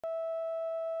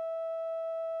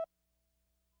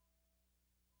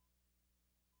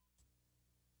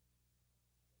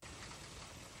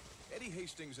Eddie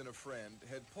Hastings and a friend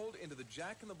had pulled into the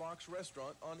Jack in the Box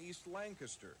restaurant on East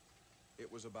Lancaster.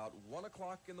 It was about 1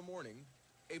 o'clock in the morning,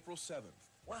 April 7th.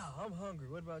 Wow, I'm hungry.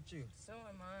 What about you? So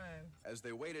am I. As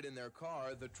they waited in their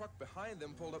car, the truck behind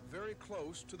them pulled up very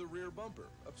close to the rear bumper,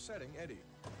 upsetting Eddie.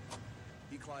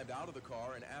 He climbed out of the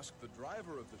car and asked the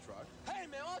driver of the truck, "Hey,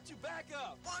 man, why don't you back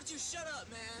up? Why don't you shut up,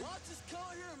 man? Why don't you just come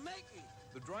over here and make me?"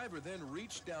 The driver then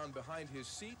reached down behind his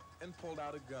seat and pulled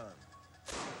out a gun.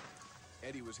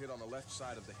 Eddie was hit on the left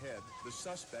side of the head. The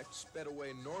suspect sped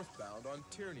away northbound on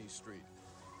Tierney Street.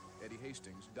 Eddie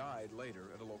Hastings died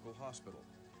later at a local hospital.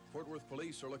 Fort Worth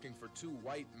police are looking for 2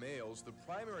 white males. The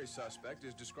primary suspect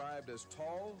is described as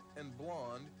tall and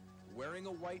blonde, wearing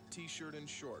a white T-shirt and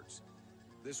shorts.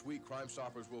 This week, Crime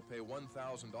Stoppers will pay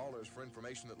 $1,000 for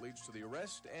information that leads to the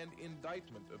arrest and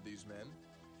indictment of these men.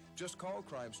 Just call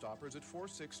Crime Stoppers at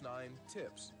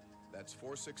 469-TIPS. That's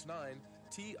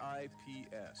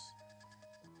 469-TIPS.